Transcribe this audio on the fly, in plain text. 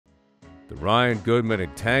The Ryan Goodman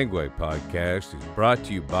and Tanguay podcast is brought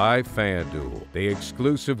to you by Fanduel, the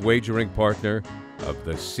exclusive wagering partner of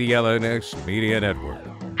the CLNS Media Network.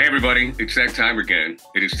 Hey everybody, it's that time again.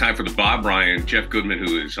 It is time for the Bob Ryan, Jeff Goodman,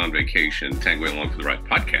 who is on vacation, Tanguay Along for the Ride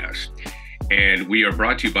podcast. And we are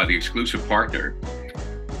brought to you by the exclusive partner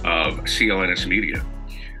of CLNS Media.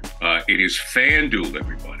 It is Fanduel,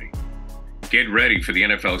 everybody. Get ready for the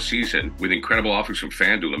NFL season with incredible offers from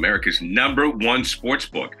Fanduel, America's #1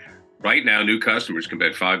 sportsbook. Right now, new customers can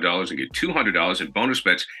bet $5 and get $200 in bonus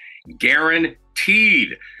bets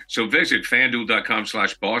guaranteed. So visit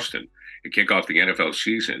fanduel.com/Boston to kick off the NFL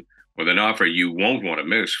season with an offer you won't want to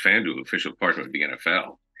miss. Fanduel, official partner of the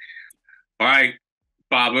NFL. All right,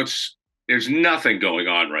 Bob, there's nothing going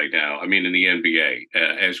on right now. I mean, in the NBA,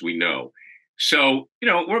 as we know. So,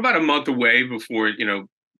 we're about a month away before,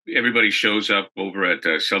 everybody shows up over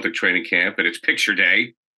at Celtic training camp and it's picture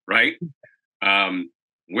day, right?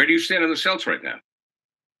 Where do you stand on the Celtics right now?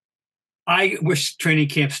 I wish training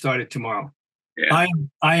camp started tomorrow. Yeah.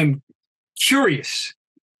 I am curious.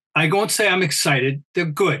 I won't say I'm excited. They're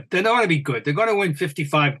good. They're going to be good. They're going to win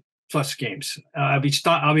 55 plus games. I'll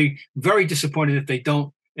be very disappointed if they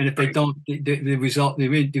don't. And if they don't,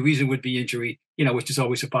 the reason would be injury, which is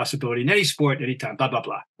always a possibility in any sport, anytime. Blah blah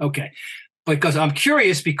blah. Okay, because I'm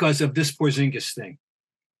curious because of this Porzingis thing,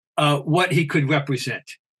 what he could represent,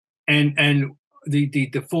 and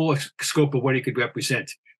the full scope of what he could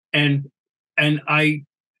represent. And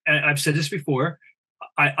I've said this before.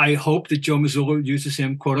 I hope that Joe Mazzulla uses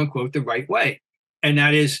him, quote unquote, the right way, and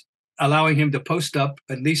that is allowing him to post up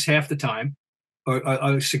at least half the time, or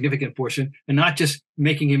a significant portion, and not just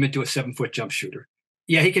making him into a 7-foot jump shooter.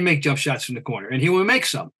 Yeah, he can make jump shots from the corner, and he will make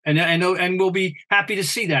some, and we'll be happy to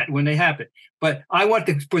see that when they happen. But I want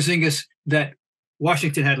the Porzingis that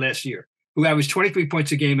Washington had last year, who averaged 23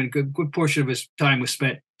 points a game, and a good portion of his time was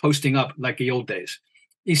spent posting up like the old days.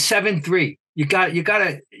 He's 7'3". You got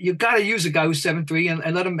to use a guy who's 7'3"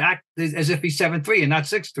 and let him act as if he's 7'3" and not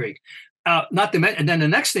 6'3". And then the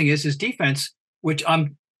next thing is his defense, which I've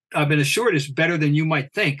been assured is better than you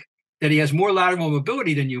might think. That he has more lateral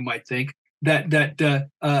mobility than you might think. And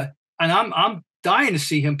I'm dying to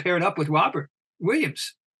see him paired up with Robert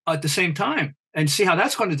Williams at the same time and see how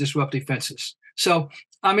that's going to disrupt defenses. So,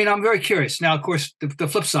 I mean, I'm very curious. Now, of course, the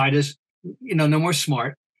flip side is, no more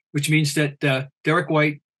Smart, which means that Derek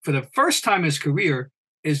White, for the first time in his career,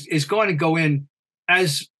 is going to go in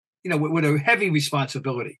as, with a heavy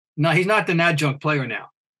responsibility. Now, he's not an adjunct player now.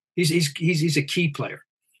 He's a key player.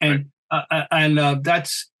 And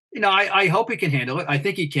that's, I hope he can handle it. I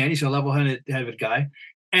think he can. He's a level-headed guy.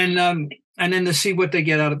 And then to see what they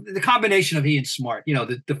get out of the combination of he and Smart,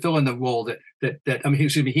 to fill in the role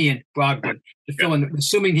he and Brogdon to fill in,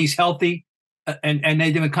 assuming he's healthy, and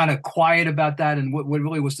they've been kind of quiet about that and what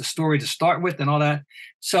really was the story to start with and all that.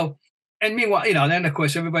 So, and meanwhile, then of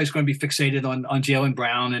course everybody's going to be fixated on Jaylen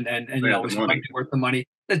Brown and it's worth the money.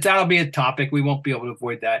 That'll be a topic. We won't be able to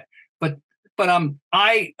avoid that. But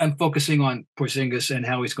I am focusing on Porzingis and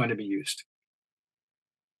how he's going to be used.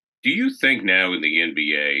 Do you think now in the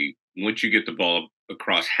NBA, once you get the ball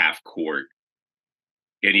across half court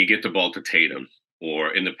and you get the ball to Tatum,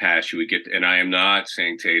 or in the past you would get, and I am not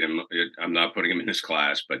saying Tatum, I'm not putting him in this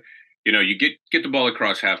class, but you get the ball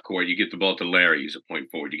across half court, you get the ball to Larry, he's a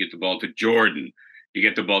point forward, you get the ball to Jordan, you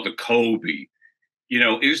get the ball to Kobe.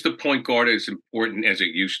 Is the point guard as important as it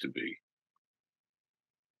used to be?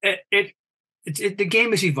 The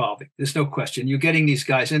game is evolving. There's no question. You're getting these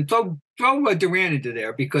guys, and throw Durant into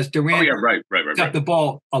there because Durant got the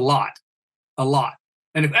ball a lot,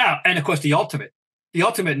 and of course the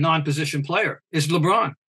ultimate non-position player is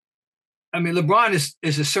LeBron. I mean, LeBron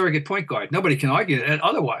is a surrogate point guard. Nobody can argue that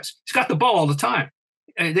otherwise. He's got the ball all the time.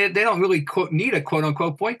 And they don't really need a quote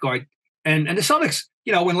unquote point guard. And the Celtics,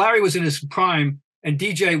 when Larry was in his prime and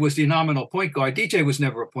DJ was the nominal point guard, DJ was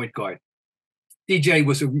never a point guard.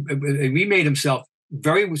 DJ he made himself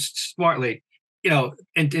very smartly,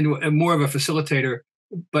 into more of a facilitator,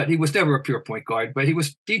 but he was never a pure point guard, but he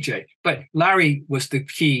was DJ. But Larry was the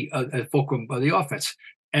key fulcrum of the offense.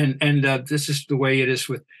 And this is the way it is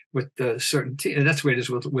with certain teams. And that's the way it is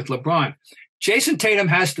with LeBron. Jason Tatum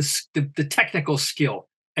has the technical skill,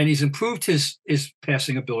 and he's improved his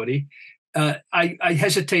passing ability. I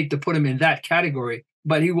hesitate to put him in that category,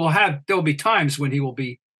 but there'll be times when he will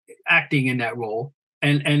be acting in that role,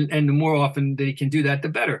 and the more often that he can do that, the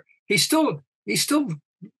better. He's still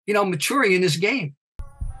maturing in this game.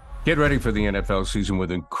 Get ready for the NFL season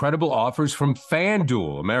with incredible offers from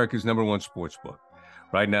Fanduel, America's #1 sportsbook.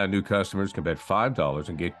 Right now, new customers can bet $5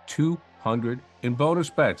 and get $200 in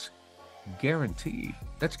bonus bets. Guaranteed.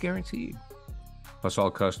 That's guaranteed. Plus,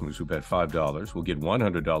 all customers who bet $5 will get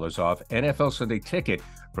 $100 off NFL Sunday Ticket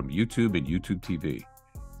from YouTube and YouTube TV.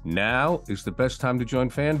 Now is the best time to join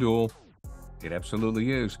FanDuel. It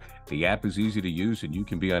absolutely is. The app is easy to use, and you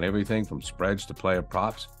can be on everything from spreads to player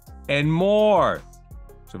props and more.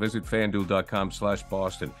 So visit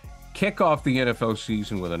FanDuel.com/Boston. Kick off the NFL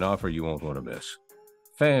season with an offer you won't want to miss.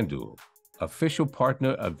 FanDuel, official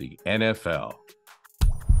partner of the NFL.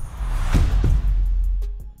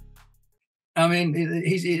 I mean,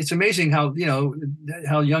 it's amazing how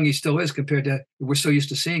young he still is compared to we're so used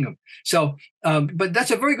to seeing him. So, but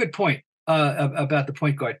that's a very good point about the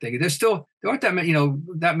point guard thing. There aren't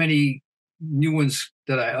that many new ones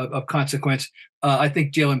that of consequence. I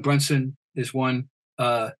think Jalen Brunson is one.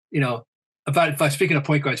 Speaking of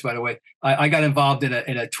point guards, by the way, I got involved in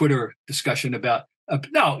a Twitter discussion about fun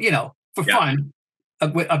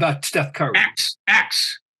about Steph Curry.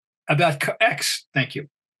 About X. Thank you.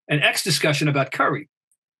 An X discussion about Curry,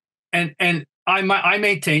 and I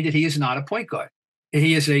maintain that he is not a point guard.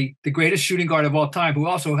 He is the greatest shooting guard of all time, who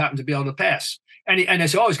also happens to be able to pass. And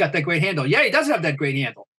he's always got that great handle. Yeah, he does have that great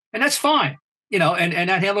handle, and that's fine. And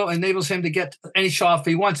that handle enables him to get any shot if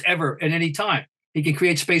he wants ever at any time. He can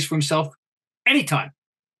create space for himself anytime.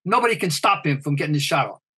 Nobody can stop him from getting his shot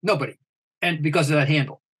off. Nobody, and because of that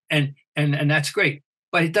handle, and that's great.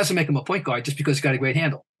 But it doesn't make him a point guard just because he's got a great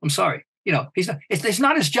handle. I'm sorry. He's not. It's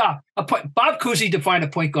not his job. Bob Cousy defined a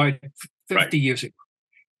point guard 50 years ago.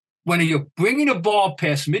 When you're bringing a ball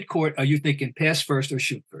past midcourt, are you thinking pass first or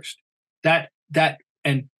shoot first? And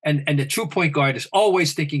the true point guard is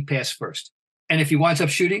always thinking pass first. And if he winds up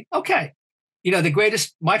shooting, okay.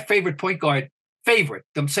 My favorite point guard,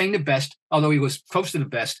 I'm saying the best, although he was close to the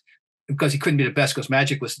best because he couldn't be the best because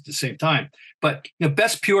Magic was at the same time. But the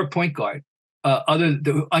best pure point guard, under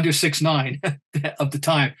 6'9" of the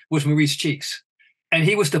time, was Maurice Cheeks, and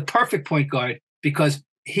he was the perfect point guard because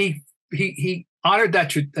he honored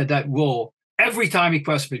that role every time he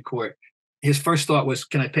crossed midcourt. His first thought was,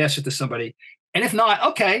 "Can I pass it to somebody?" And if not,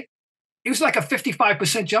 okay. He was like a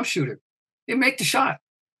 55% jump shooter. He'd make the shot,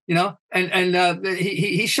 and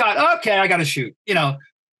he shot. Okay, I got to shoot.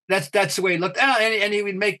 That's the way it looked, and he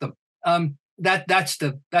would make them.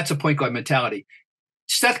 That's a point guard mentality.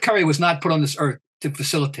 Steph Curry was not put on this earth to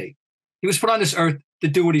facilitate. He was put on this earth to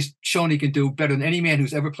do what he's shown he can do better than any man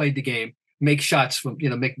who's ever played the game, make shots from,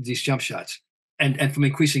 make these jump shots and from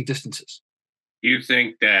increasing distances. Do you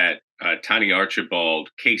think that Tiny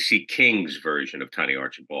Archibald, Casey King's version of Tiny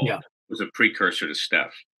Archibald, was a precursor to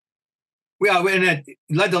Steph? Well, and that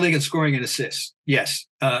led the league in scoring and assists. Yes.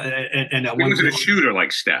 And he wasn't a shooter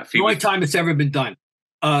like Steph. The only time it's ever been done.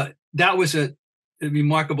 That was a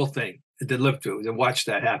remarkable thing to live through, to watch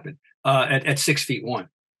that happen at 6'1",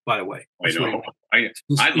 by the way. I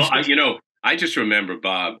know. I just remember,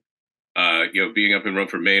 Bob, being up in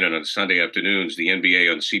Rumford, Maine on Sunday afternoons, the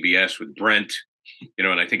NBA on CBS with Brent,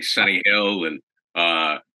 and I think Sonny Hill and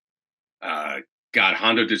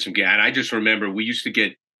Hondo did some game. And I just remember we used to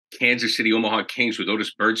get Kansas City Omaha Kings with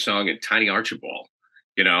Otis Birdsong and Tiny Archibald,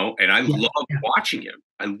 and I loved watching him.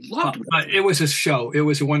 I loved it was a show. It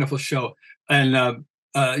was a wonderful show. And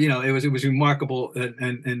it was remarkable,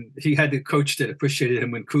 and he had the coach that appreciated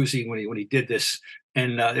him when he did this,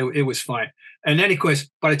 and it was fine. And then, of course,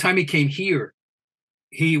 by the time he came here,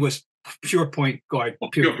 he was pure point guard.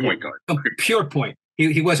 Pure point.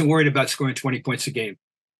 He wasn't worried about scoring 20 points a game,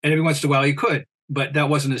 and every once in a while he could, but that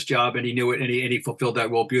wasn't his job, and he knew it, and he fulfilled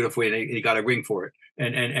that role beautifully, and he got a ring for it,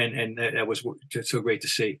 and that was just so great to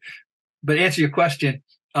see. But to answer your question,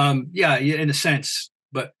 in a sense,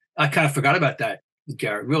 but I kind of forgot about that.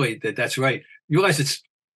 Garrett, really, that's right. You realize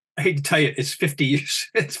I hate to tell you, it's 50 years.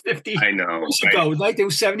 It's 50 I know, years ago. Like it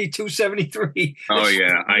was 72, 73. Oh,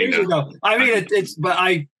 yeah, I know. Ago. I mean,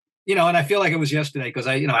 and I feel like it was yesterday because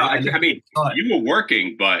I mean, you were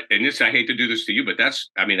working, and I hate to do this to you, but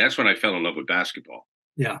that's when I fell in love with basketball.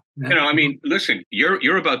 Yeah. Listen,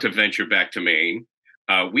 you're about to venture back to Maine.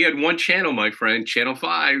 We had one channel, my friend, Channel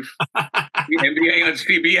 5, the NBA on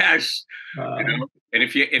CBS. And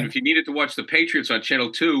if you needed to watch the Patriots on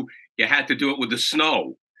Channel 2, you had to do it with the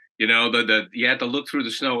snow. You had to look through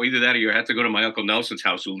the snow. Either that or you had to go to my Uncle Nelson's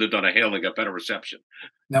house, who lived on a hill and got better reception.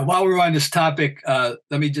 Now, while we're on this topic, let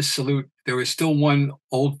me just salute. There is still one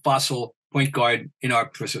old fossil point guard in our,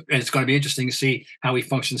 and it's going to be interesting to see how he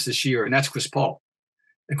functions this year, and that's Chris Paul.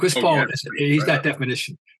 And Chris Paul, he's that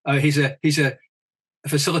definition. He's a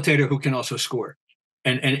facilitator who can also score,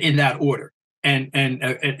 and in that order. And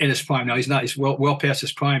in his prime. Now he's well past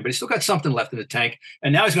his prime, but he's still got something left in the tank.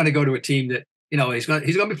 And now he's going to go to a team that he's going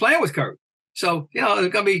to be playing with Curry. So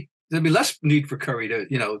there'll be less need for Curry to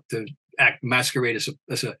masquerade as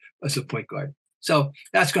a point guard. So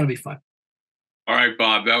that's going to be fun. All right,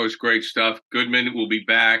 Bob, that was great stuff. Goodman will be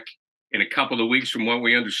back in a couple of weeks from what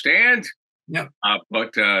we understand. Yeah.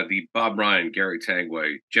 But the Bob Ryan, Gary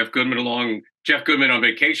Tanguay, Jeff Goodman on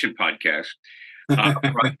Vacation podcast, brought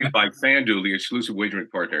to you by Fanduel, the exclusive wagering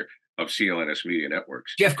partner of CLNS Media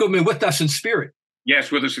Networks. Jeff Goodman with us in spirit.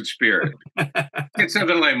 Yes, with us in spirit. It's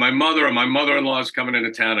something like my mother and my mother-in-law is coming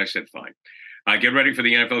into town. I said, fine. Get ready for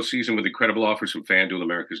the NFL season with incredible offers from Fanduel,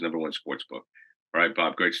 America's #1 sportsbook. All right,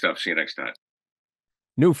 Bob, great stuff. See you next time.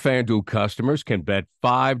 New Fanduel customers can bet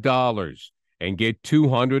 $5 and get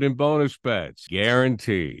 $200 in bonus bets,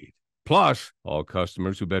 guaranteed. Plus, all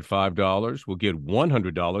customers who bet $5 will get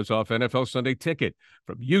 $100 off NFL Sunday Ticket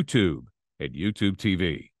from YouTube and YouTube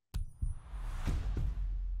TV.